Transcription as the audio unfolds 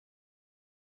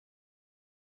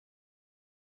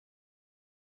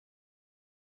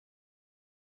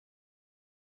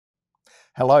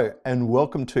Hello and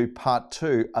welcome to part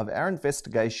 2 of our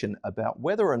investigation about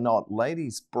whether or not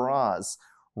ladies' bras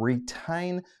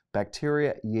retain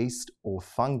bacteria, yeast or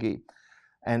fungi,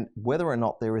 and whether or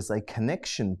not there is a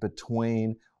connection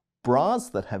between bras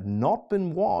that have not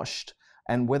been washed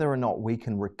and whether or not we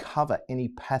can recover any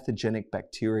pathogenic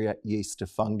bacteria, yeast or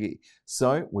fungi.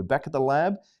 So we're back at the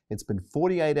lab. It's been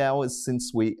 48 hours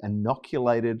since we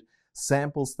inoculated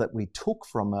samples that we took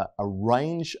from a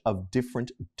range of different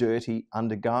dirty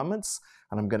undergarments,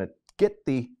 and I'm going to get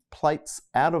the plates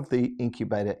out of the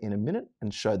incubator in a minute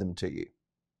and show them to you.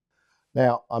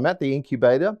 Now I'm at the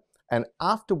incubator, and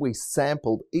after we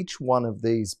sampled each one of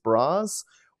these bras,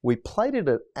 we plated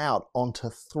it out onto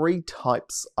 3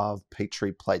 types of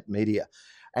Petri plate media.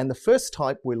 And the first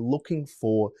type, we're looking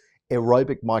for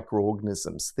aerobic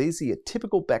microorganisms. These are your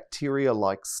typical bacteria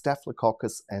like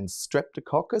Staphylococcus and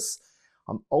Streptococcus.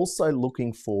 I'm also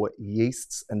looking for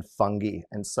yeasts and fungi.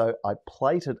 And so I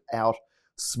plated out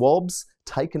swabs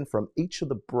taken from each of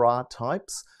the bra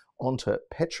types onto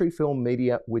Petri film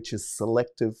media, which is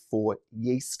selective for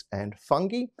yeast and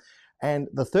fungi. And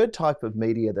the third type of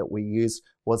media that we used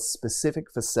was specific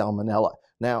for salmonella.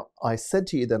 Now, I said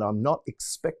to you that I'm not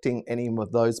expecting any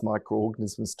of those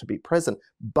microorganisms to be present,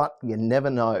 but you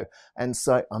never know. And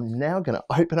so I'm now going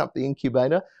to open up the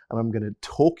incubator and I'm going to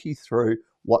talk you through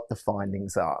what the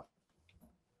findings are.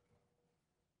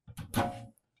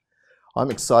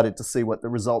 I'm excited to see what the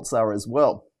results are as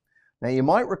well. Now, you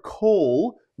might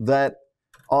recall that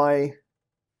I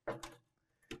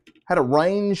had a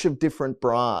range of different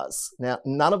bras. Now,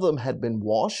 none of them had been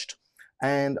washed,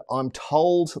 and I'm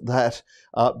told that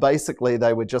basically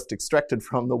they were just extracted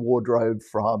from the wardrobe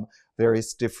from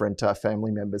various different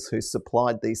family members who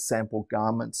supplied these sample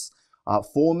garments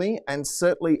for me, and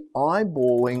certainly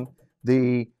eyeballing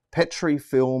the Petri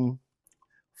film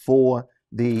for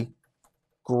the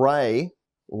grey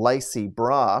lacy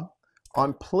bra,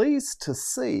 I'm pleased to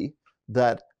see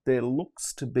that there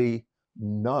looks to be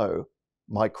no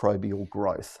microbial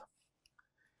growth.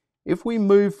 If we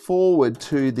move forward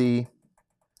to the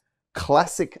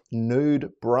classic nude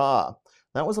bra,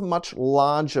 that was a much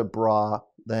larger bra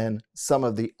than some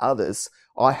of the others.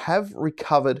 I have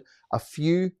recovered a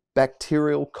few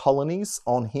bacterial colonies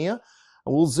on here,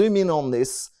 and we'll zoom in on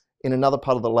this in another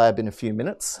part of the lab in a few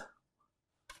minutes.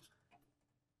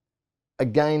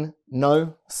 Again,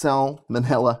 no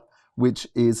salmonella, which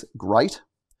is great.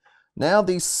 Now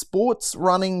the sports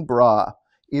running bra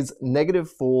is negative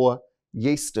for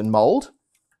yeast and mold.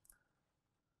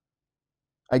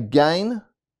 Again,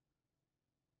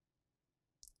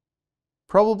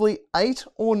 probably 8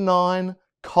 or 9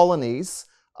 colonies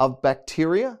of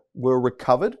bacteria were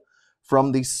recovered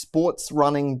from the sports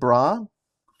running bra.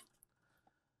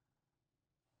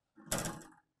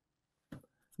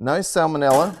 No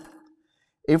salmonella.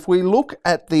 If we look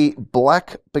at the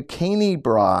black bikini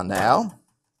bra now,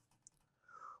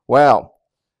 wow.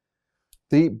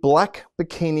 The black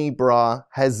bikini bra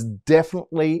has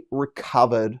definitely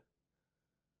recovered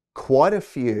quite a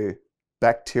few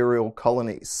bacterial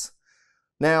colonies.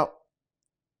 Now,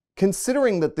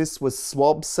 considering that this was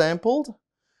swab sampled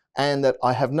and that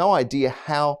I have no idea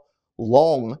how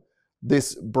long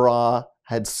this bra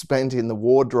had spent in the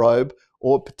wardrobe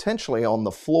or potentially on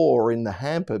the floor in the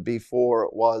hamper before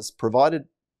it was provided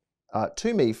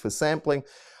to me for sampling,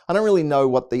 I don't really know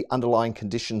what the underlying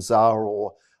conditions are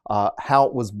or how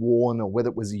it was worn or whether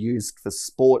it was used for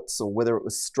sports or whether it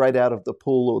was straight out of the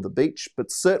pool or the beach,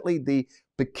 but certainly the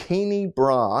bikini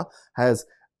bra has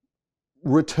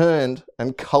returned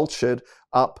and cultured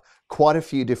up quite a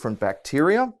few different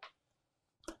bacteria.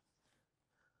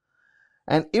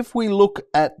 And if we look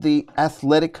at the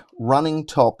athletic running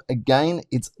top, again,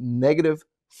 it's negative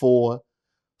for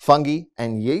fungi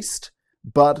and yeast,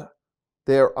 but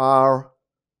there are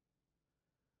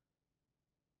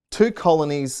 2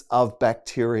 colonies of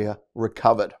bacteria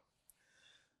recovered.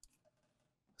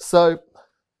 So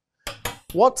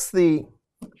what's the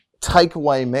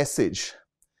takeaway message?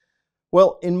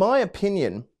 Well, in my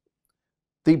opinion,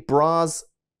 the bras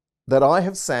that I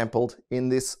have sampled in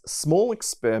this small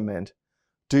experiment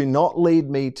do not lead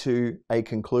me to a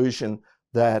conclusion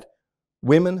that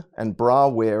women and bra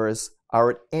wearers are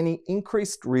at any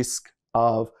increased risk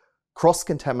of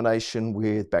cross-contamination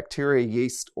with bacteria,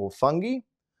 yeast, or fungi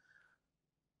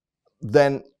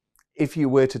than if you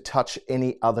were to touch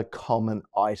any other common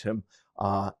item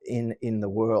in the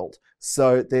world.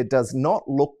 So there does not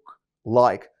look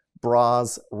like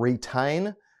bras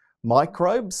retain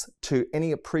microbes to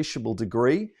any appreciable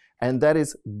degree, and that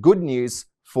is good news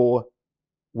for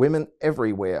women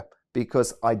everywhere,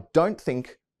 because I don't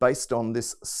think, based on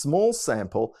this small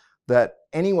sample, that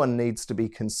anyone needs to be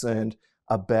concerned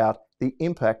about the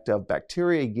impact of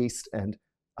bacteria, yeast, and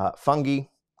fungi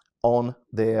on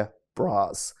their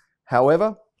bras.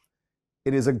 However,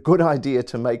 it is a good idea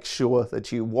to make sure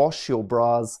that you wash your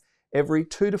bras every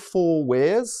 2 to 4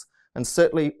 wears. And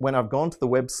certainly when I've gone to the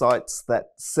websites that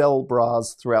sell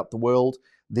bras throughout the world,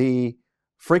 the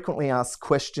frequently asked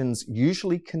questions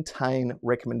usually contain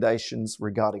recommendations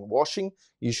regarding washing.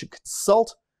 You should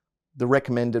consult the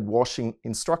recommended washing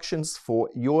instructions for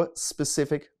your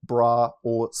specific bra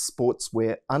or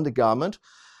sportswear undergarment.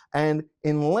 And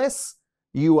unless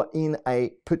you are in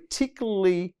a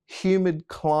particularly humid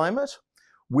climate,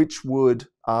 which would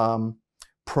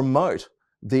promote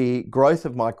the growth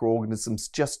of microorganisms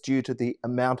just due to the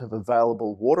amount of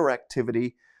available water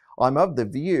activity, I'm of the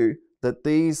view that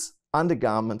these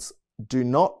undergarments do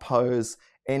not pose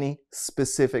any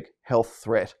specific health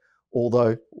threat,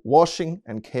 although washing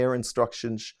and care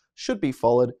instructions should be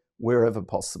followed wherever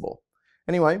possible.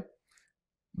 Anyway,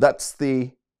 that's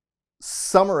the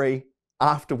summary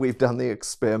after we've done the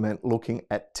experiment looking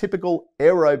at typical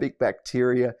aerobic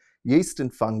bacteria, yeast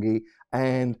and fungi,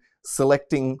 and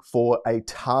selecting for a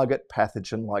target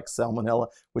pathogen like Salmonella,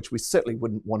 which we certainly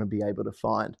wouldn't want to be able to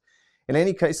find. In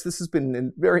any case, this has been a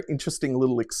very interesting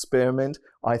little experiment.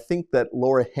 I think that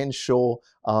Laura Henshaw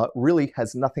really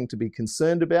has nothing to be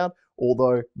concerned about,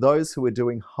 although those who are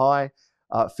doing high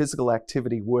physical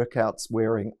activity workouts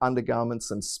wearing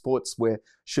undergarments and sportswear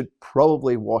should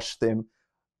probably wash them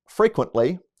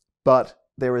frequently, but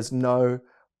there is no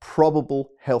probable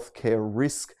healthcare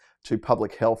risk to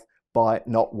public health by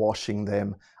not washing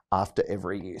them after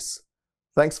every use.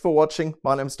 Thanks for watching.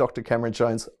 My name is Dr. Cameron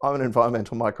Jones. I'm an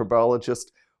environmental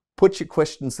microbiologist. Put your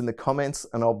questions in the comments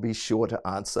and I'll be sure to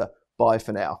answer. Bye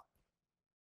for now.